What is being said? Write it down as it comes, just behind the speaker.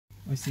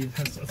me see,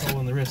 that's all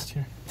on the wrist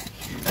here.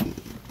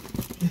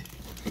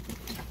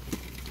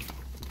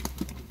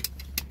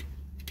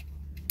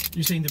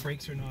 You're saying the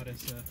brakes are not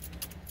as...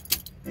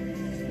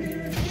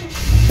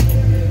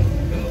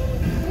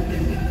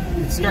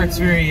 It starts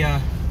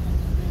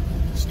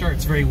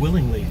very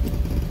willingly.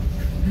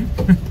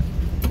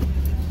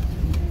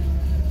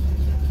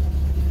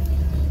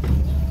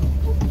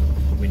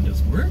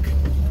 Windows work.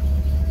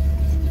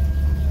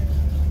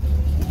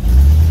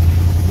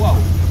 Whoa.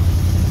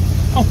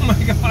 Oh my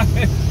god.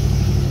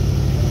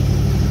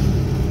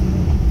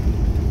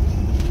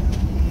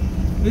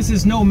 This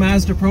is no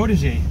Mazda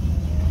Protege.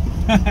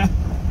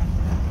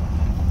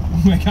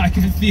 Oh my god, I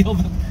can feel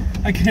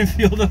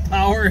the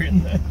power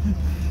in the...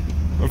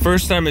 The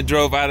first time it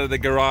drove out of the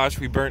garage,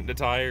 we burnt the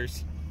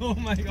tires. Oh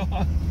my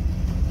god.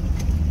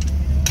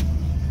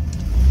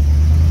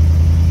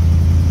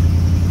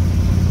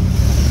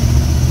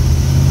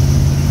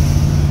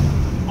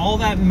 All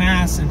that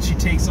mass and she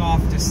takes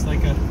off just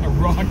like a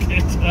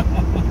rocket.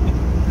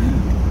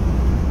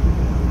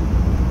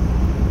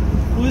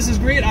 Well, this is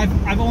great.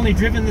 I've only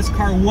driven this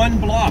car one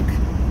block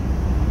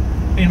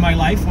in my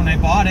life when I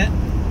bought it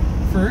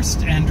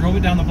first and drove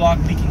it down the block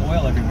leaking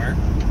oil everywhere.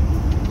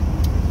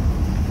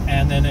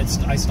 And then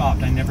I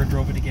stopped. I never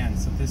drove it again.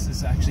 So this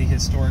is actually a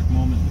historic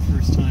moment. The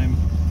first time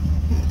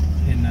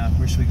in,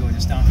 where should we go?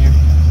 Just down here?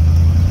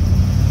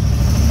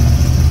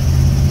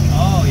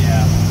 Oh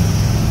yeah.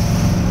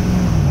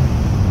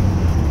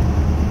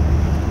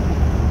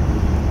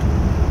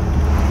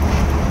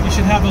 You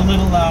should have a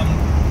little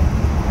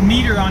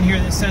meter on here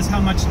that says how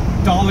much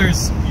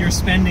dollars you're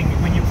spending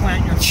when you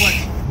plant your foot.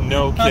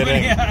 No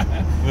kidding. Yeah.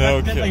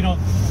 No kidding. You know,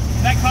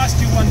 that costs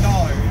you $1.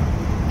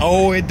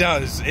 Oh, it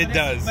does. It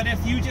does. But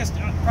if you just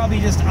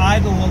probably just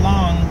idle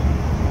along,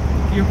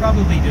 you're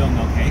probably doing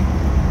okay.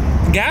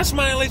 Gas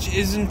mileage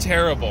isn't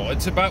terrible.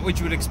 It's about what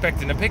you would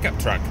expect in a pickup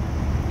truck.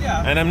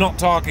 Yeah. And I'm not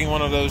talking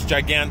one of those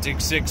gigantic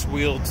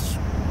 6-wheeled,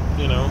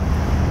 you know,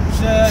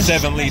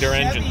 7-liter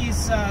engine.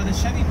 The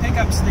Chevy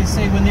pickups, they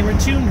say when they were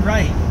tuned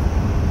right,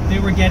 they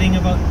were getting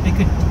about they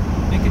could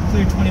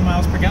clear 20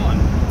 miles per gallon.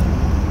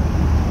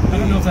 I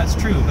don't know if that's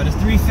true, but a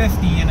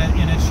 350 in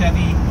a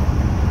Chevy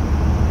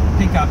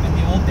pickup in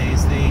the old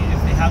days, if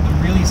they had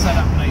them really set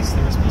up nice,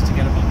 they were supposed to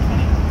get about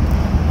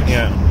 20.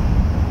 Yeah.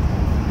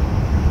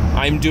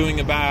 I'm doing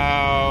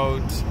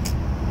about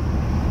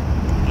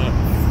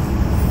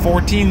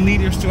 14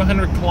 liters to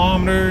 100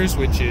 kilometers,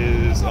 which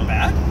is not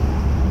bad.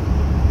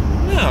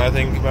 No, I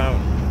think about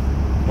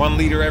 1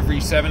 liter every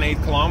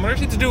 7-8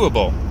 kilometers. It's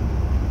doable.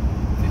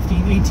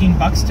 15, 18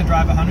 bucks to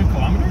drive 100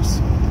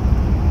 kilometers?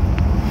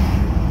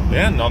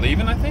 Yeah, not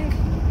even, I think.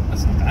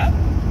 That's not bad.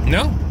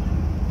 No.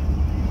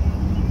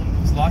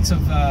 There's lots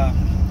of, I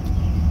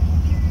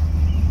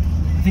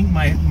think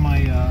my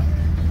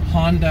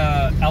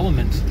Honda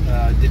Element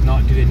did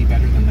not do any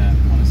better than that,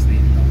 honestly.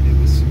 It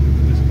was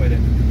quite a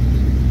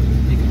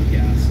big on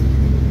gas.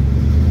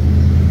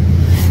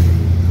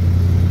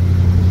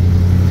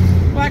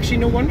 Well, actually,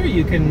 no wonder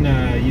you can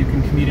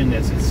commute in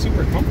this. It's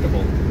super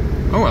comfortable.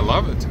 Oh, I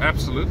love it.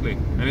 Absolutely.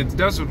 And it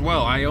does it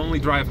well. I only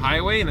drive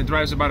highway, and it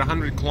drives about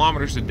 100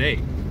 kilometers a day.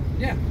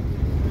 Yeah.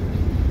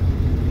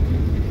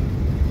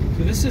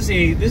 So this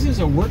is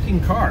a working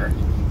car.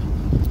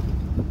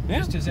 Yeah.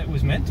 Just as it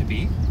was meant to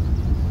be.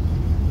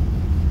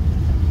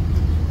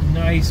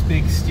 Nice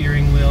big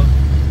steering wheel.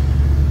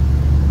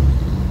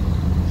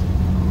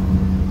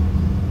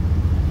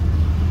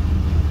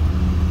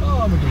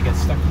 Oh, we're gonna get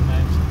stuck in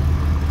that.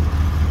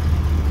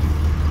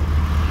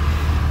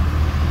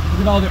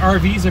 Look at all the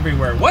RVs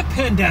everywhere. What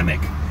pandemic?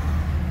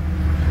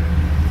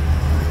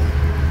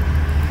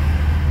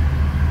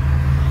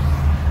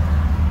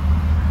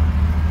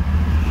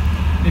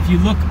 If you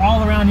look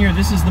all around here,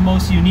 this is the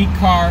most unique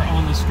car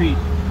on the street.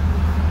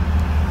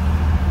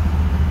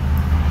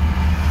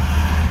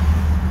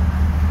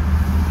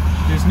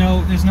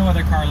 There's no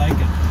other car like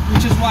it,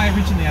 which is why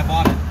originally I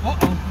bought it.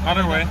 Uh-oh.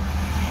 Other way.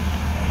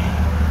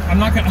 I'm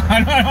not gonna.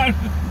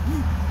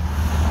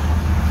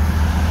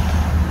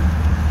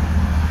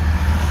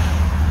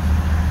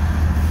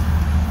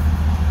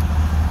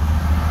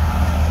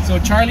 So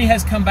Charlie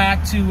has come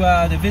back to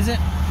visit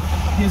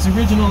his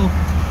original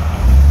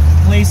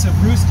place of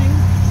roosting.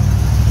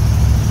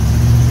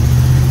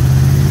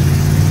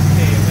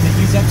 Okay, I'm going to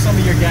use up some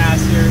of your gas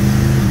here.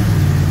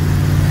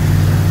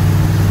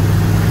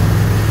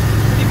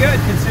 Pretty good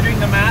considering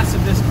the mass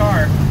of this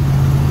car.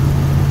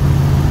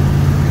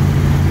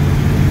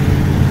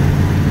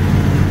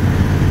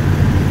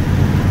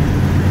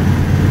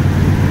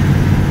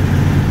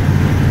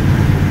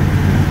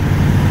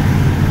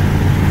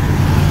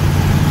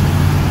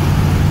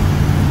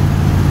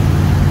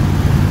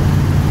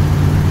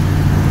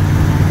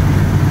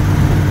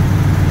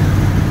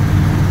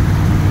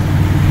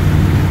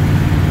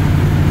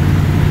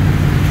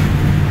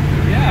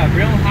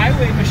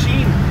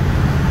 Machine.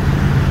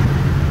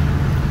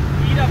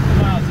 Eat up the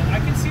miles. I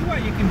can see why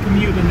you can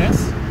commute in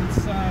this.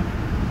 It's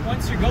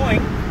once you're going,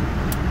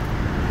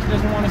 it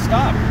doesn't want to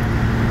stop.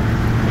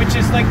 Which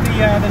is like the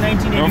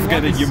 1981. Don't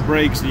forget that your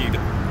brakes need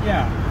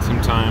Yeah.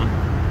 some time.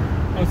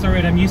 Oh, it's all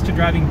right. I'm used to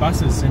driving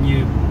buses, and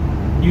you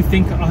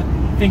think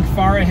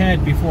far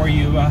ahead before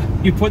you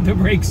you put the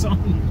brakes on.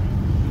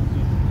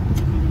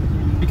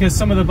 Because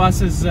some of the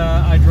buses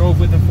I drove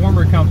with the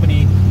former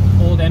company,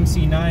 old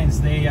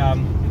MC9s, they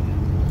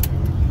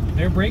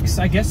their brakes,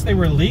 I guess they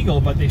were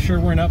legal, but they sure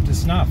weren't up to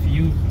snuff.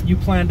 You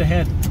planned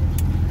ahead.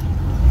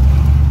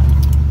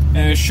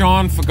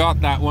 Sean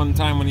forgot that one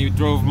time when he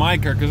drove my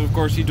car, because of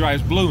course he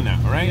drives blue now,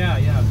 right? Yeah,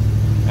 yeah.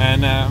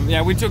 And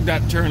yeah, we took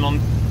that turn on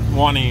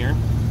one ear.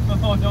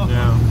 Oh no.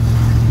 Yeah.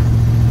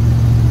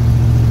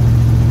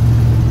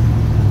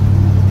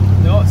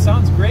 No, it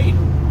sounds great.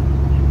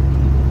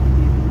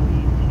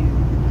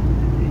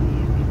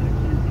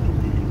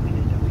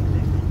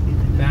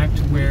 Back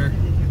to where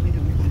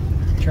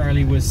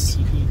Charlie was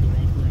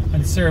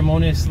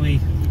unceremoniously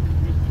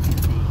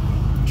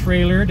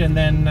trailered, and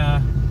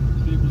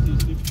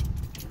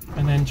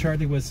then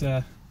Charlie was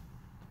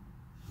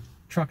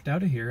trucked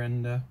out of here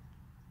and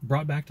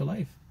brought back to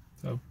life.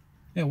 So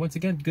yeah, once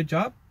again, good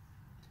job.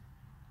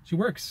 She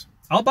works.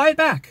 I'll buy it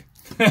back.